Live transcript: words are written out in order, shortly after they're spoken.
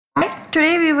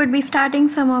today we would be starting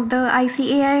some of the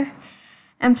ICAI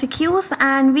MCQs,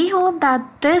 and we hope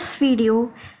that this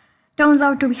video turns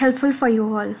out to be helpful for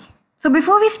you all. So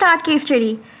before we start case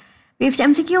study based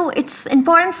MCQ, it's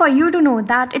important for you to know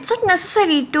that it's not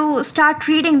necessary to start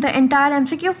reading the entire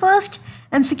MCQ first,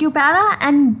 MCQ para,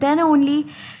 and then only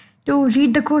to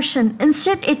read the question.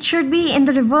 Instead, it should be in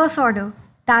the reverse order.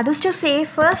 That is to say,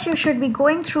 first you should be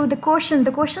going through the question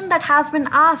that has been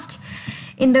asked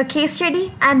in the case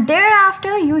study, and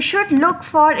thereafter you should look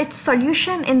for its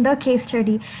solution in the case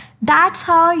study. That's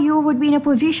how you would be in a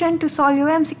position to solve your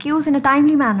MCQs in a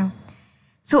timely manner.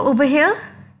 So over here,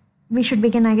 we should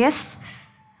begin, I guess.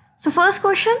 So first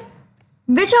question,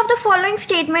 which of the following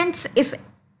statements is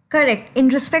correct in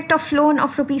respect of loan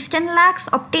of rupees 10 lakhs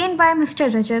obtained by Mr.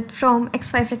 Rajat from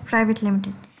XYZ Private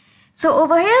Limited? So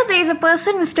over here, there is a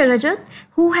person, Mr. Rajat,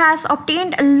 who has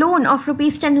obtained a loan of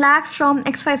rupees 10 lakhs from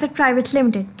XYZ Private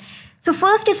Limited. So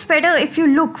first, it's better if you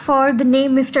look for the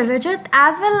name Mr. Rajat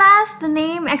as well as the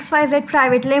name XYZ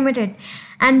Private Limited,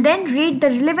 and then read the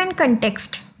relevant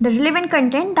context, the relevant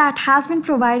content that has been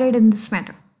provided in this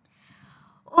matter.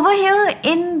 Over here,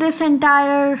 in this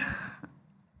entire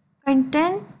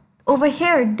content, over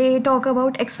here, they talk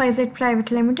about XYZ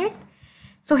Private Limited.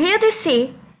 So here they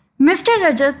say, Mr.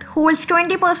 Rajat holds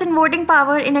 20% voting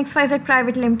power in XYZ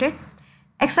Private Limited.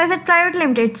 XYZ Private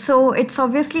Limited, so it's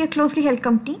obviously a closely held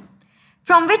company,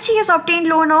 from which he has obtained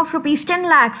loan of rupees 10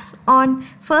 lakhs on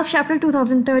 1st April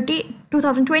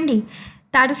 2020.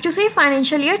 That is to say,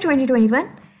 financial year 2021.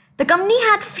 The company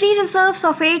had free reserves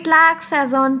of 8 lakhs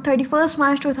as on 31st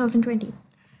March 2020.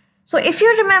 So if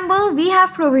you remember, we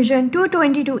have provision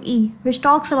 222E, which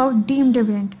talks about deemed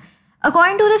dividend.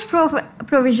 According to this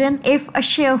provision, if a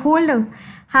shareholder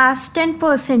has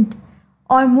 10%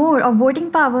 or more of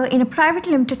voting power in a private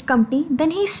limited company,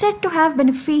 then he is said to have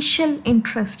beneficial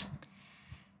interest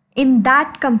in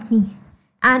that company.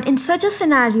 And in such a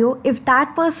scenario, if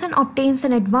that person obtains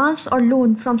an advance or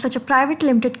loan from such a private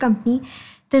limited company,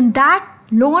 then that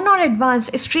loan or advance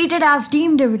is treated as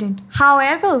deemed dividend.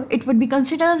 However, it would be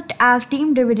considered as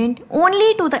deemed dividend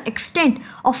only to the extent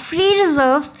of free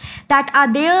reserves that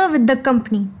are there with the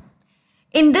company.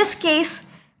 In this case,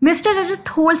 Mr. Rajat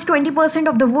holds 20%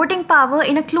 of the voting power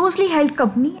in a closely held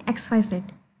company XYZ.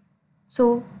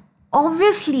 So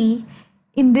obviously,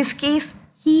 in this case,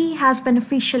 he has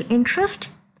beneficial interest.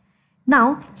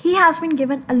 Now, he has been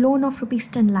given a loan of rupees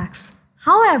 10 lakhs.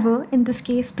 However, in this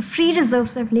case, the free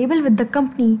reserves available with the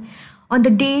company on the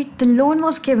date the loan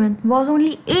was given was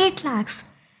only 8 lakhs.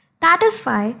 That is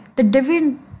why the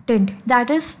dividend, that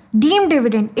is deemed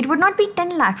dividend, it would not be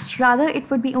 10 lakhs. Rather,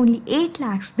 it would be only 8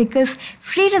 lakhs because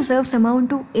free reserves amount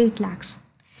to 8 lakhs.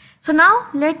 So now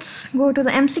let's go to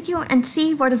the MCQ and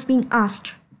see what is being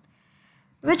asked.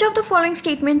 Which of the following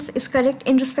statements is correct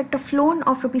in respect of loan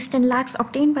of rupees 10 lakhs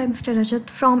obtained by Mr.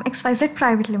 Rajat from XYZ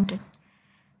Private Limited?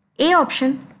 A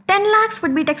option, 10 lakhs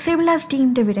would be taxable as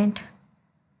deemed dividend.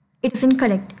 It is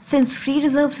incorrect since free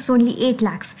reserves is only 8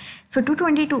 lakhs. So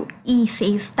 222E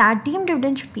says that deemed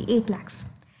dividend should be 8 lakhs.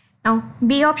 Now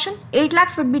B option, 8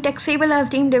 lakhs would be taxable as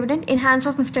deemed dividend in hands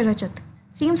of Mr. Rajat.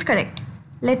 Seems correct.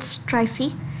 Let's try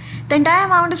C. The entire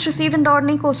amount is received in the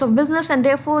ordinary course of business and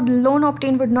therefore the loan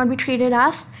obtained would not be treated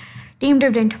as deemed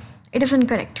dividend. It is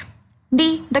incorrect.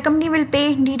 D, the company will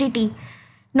pay DDT.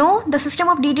 No, the system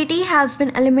of DDT has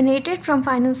been eliminated from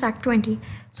Finance Act 20.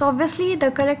 So obviously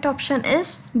the correct option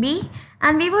is B,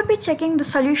 and we would be checking the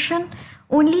solution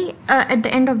only at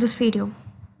the end of this video.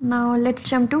 Now let's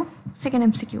jump to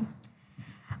second MCQ.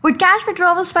 Would cash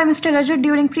withdrawals by Mr. Rajat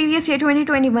during previous year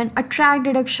 2021 attract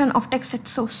deduction of tax at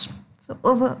source? So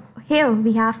over here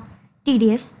we have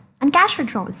TDS and cash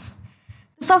withdrawals.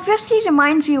 This obviously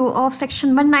reminds you of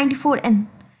section 194N.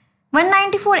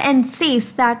 194N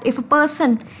says that if a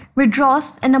person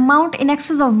withdraws an amount in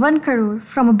excess of 1 crore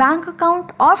from a bank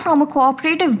account or from a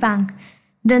cooperative bank,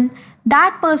 then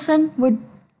that person would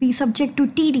be subject to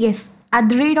TDS at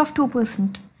the rate of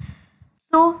 2%.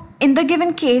 So in the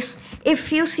given case,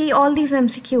 if you see all these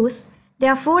MCQs,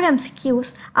 there are 4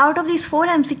 MCQs. Out of these 4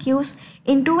 MCQs,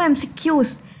 in 2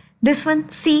 MCQs, this one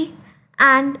C,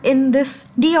 and in this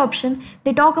D option,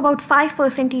 they talk about 5%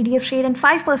 TDS rate and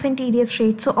 5% TDS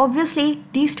rate. So obviously,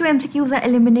 these 2 MCQs are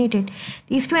eliminated.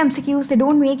 These 2 MCQs, they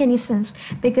don't make any sense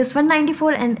because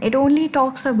 194 and it only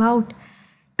talks about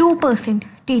 2%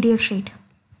 TDS rate.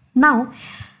 Now,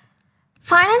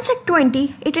 Finance Act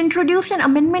 20, it introduced an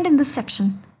amendment in this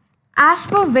section, as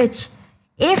per which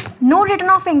if no return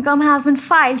of income has been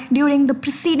filed during the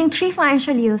preceding 3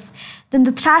 financial years, then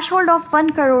the threshold of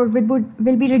 1 crore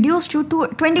will be reduced to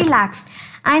 20 lakhs.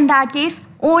 And in that case,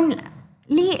 only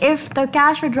if the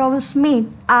cash withdrawals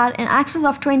made are in excess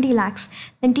of 20 lakhs,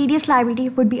 then TDS liability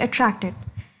would be attracted.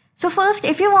 So first,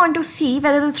 if you want to see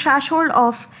whether the threshold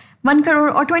of 1 crore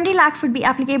or 20 lakhs would be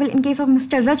applicable in case of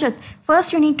Mr. Rajat,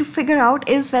 first you need to figure out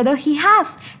is whether he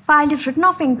has filed his written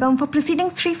off income for preceding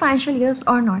 3 financial years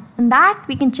or not. And that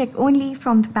we can check only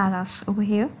from the paras over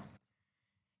here.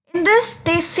 In this,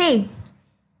 they say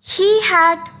he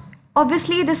had,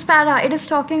 obviously this para, it is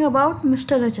talking about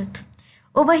Mr. Rajat.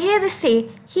 Over here they say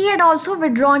he had also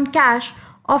withdrawn cash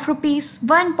of rupees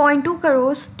 1.2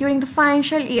 crores during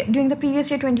the previous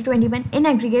year 2021 in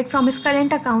aggregate from his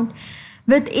current account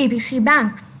with ABC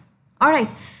Bank. Alright,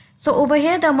 so over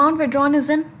here the amount withdrawn is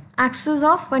in excess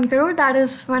of 1 crore, that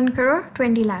is 1 crore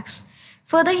 20 lakhs.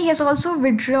 Further, he has also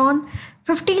withdrawn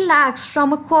 50 lakhs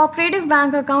from a cooperative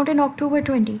bank account in October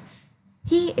 20.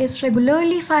 He is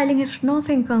regularly filing his written off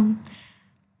income.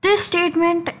 This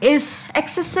statement is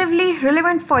excessively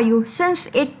relevant for you since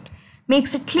it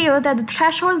makes it clear that the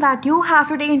threshold that you have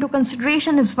to take into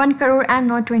consideration is 1 crore and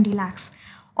not 20 lakhs.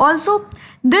 Also,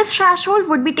 this threshold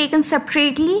would be taken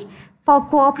separately for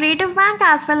cooperative bank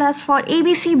as well as for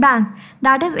ABC Bank.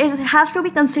 That is, it has to be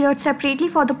considered separately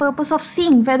for the purpose of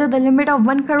seeing whether the limit of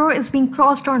 1 crore is being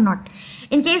crossed or not.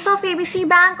 In case of ABC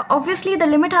Bank, obviously the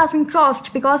limit has been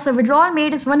crossed because the withdrawal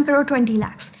made is 1 crore 20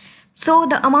 lakhs. So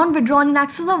the amount withdrawn in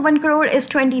excess of 1 crore is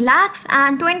 20 lakhs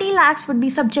and 20 lakhs would be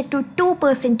subject to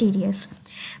 2% TDS.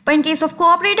 But in case of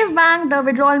cooperative bank, the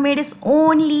withdrawal made is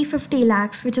only 50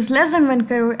 lakhs, which is less than 1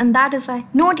 crore, and that is why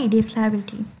no TDS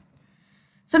liability.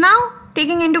 So now,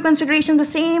 taking into consideration the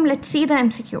same, let's see the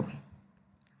MCQ.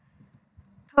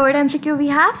 Third MCQ we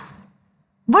have,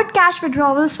 would cash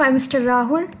withdrawals by Mr.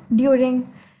 Rahul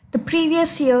during the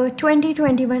previous year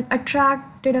 2021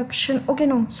 attract deduction? Okay,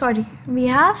 no, sorry. We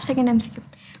have second MCQ.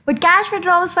 Would cash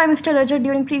withdrawals by Mr. Rajat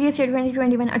during previous year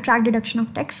 2021 attract deduction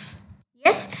of tax?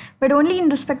 Yes, but only in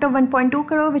respect of 1.2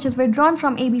 crore which is withdrawn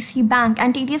from ABC Bank,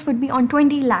 and TDS would be on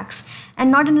 20 lakhs and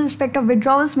not in respect of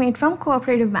withdrawals made from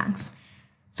cooperative banks.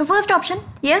 So first option,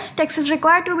 yes, tax is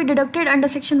required to be deducted under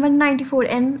section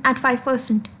 194N at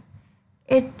 5%.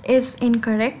 It is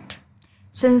incorrect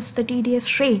since the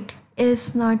TDS rate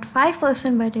is not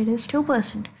 5% but it is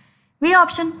 2%. B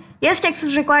option, yes, tax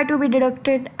is required to be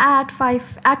deducted at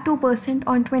 2%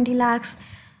 on 20 lakhs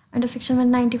under section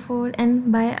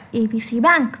 194N by ABC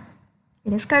Bank.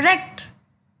 It is correct.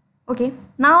 Okay,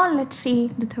 now let's see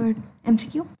the third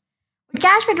MCQ. Would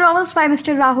cash withdrawals by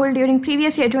Mr. Rahul during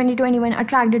previous year 2021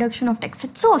 attract deduction of tax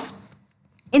at source?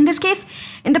 In this case,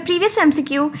 in the previous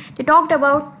MCQ, they talked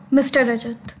about Mr.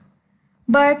 Rajat.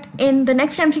 But in the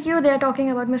next MCQ, they are talking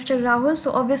about Mr. Rahul.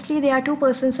 So obviously, there are two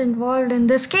persons involved in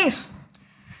this case.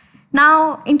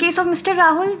 Now, in case of Mr.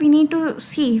 Rahul, we need to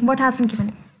see what has been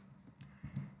given.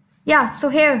 Yeah, so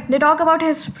here they talk about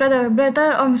his brother of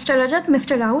Mr. Rajat,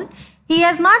 Mr. Rahul. He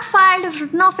has not filed his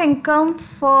written off income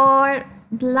for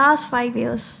the last 5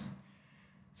 years.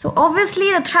 So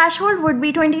obviously, the threshold would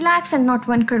be 20 lakhs and not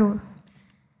 1 crore.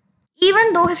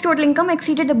 Even though his total income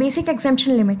exceeded the basic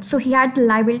exemption limit, so he had the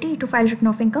liability to file written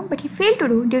off income, but he failed to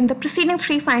do during the preceding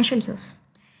 3 financial years.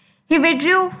 He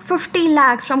withdrew 50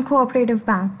 lakhs from cooperative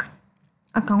bank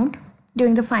account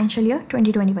during the financial year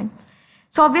 2021.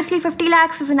 So obviously 50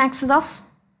 lakhs is in excess of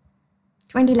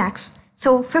 20 lakhs.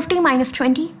 So 50 minus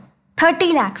 20,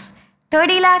 30 lakhs.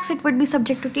 30 lakhs, it would be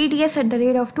subject to TDS at the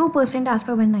rate of 2% as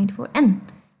per 194N.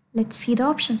 Let's see the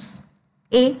options.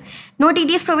 A. No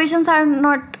TDS provisions are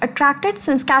not attracted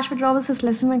since cash withdrawals is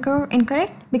less than 1 crore.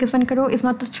 Incorrect, because 1 crore is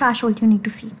not the threshold you need to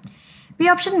see. B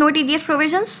option, no TDS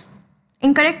provisions.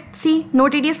 Incorrect. C. No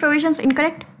TDS provisions.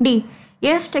 Incorrect. D.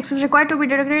 Yes, tax is required to be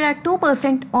deducted at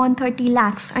 2% on 30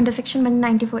 lakhs under section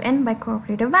 194N by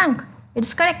cooperative bank. It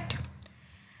is correct.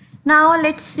 Now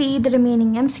let's see the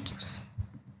remaining MCQs.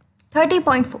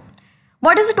 30.4.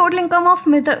 What is the total income of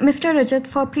Mr. Rajat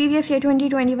for previous year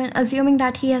 2021 assuming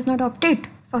that he has not opted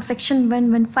for section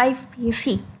 115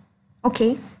 PSC?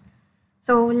 Okay,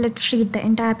 so let's read the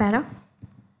entire para.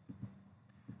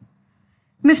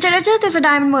 Mr. Rajat is a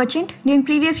diamond merchant. During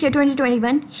previous year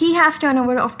 2021, he has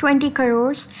turnover of 20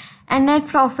 crores and net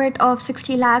profit of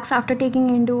 60 lakhs after taking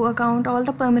into account all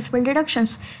the permissible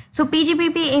deductions. So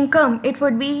PGPP income, it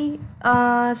would be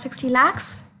 60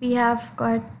 lakhs. We have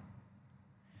got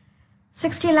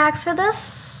 60 lakhs with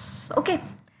us. Okay.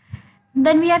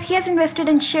 Then we have he has invested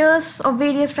in shares of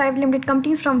various private limited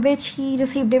companies from which he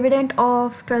received dividend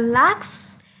of 12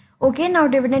 lakhs. Okay, now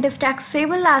dividend is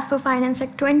taxable as per Finance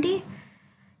Act 20.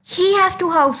 He has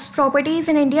 2 house properties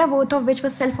in India, both of which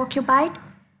were self-occupied.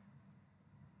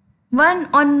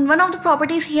 On one of the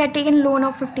properties, he had taken loan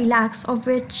of 50 lakhs, on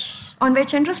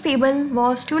which interest payable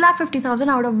was 2,50,000,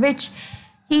 out of which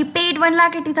He paid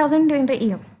 1,80,000 during the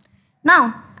year.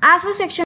 Now, as for section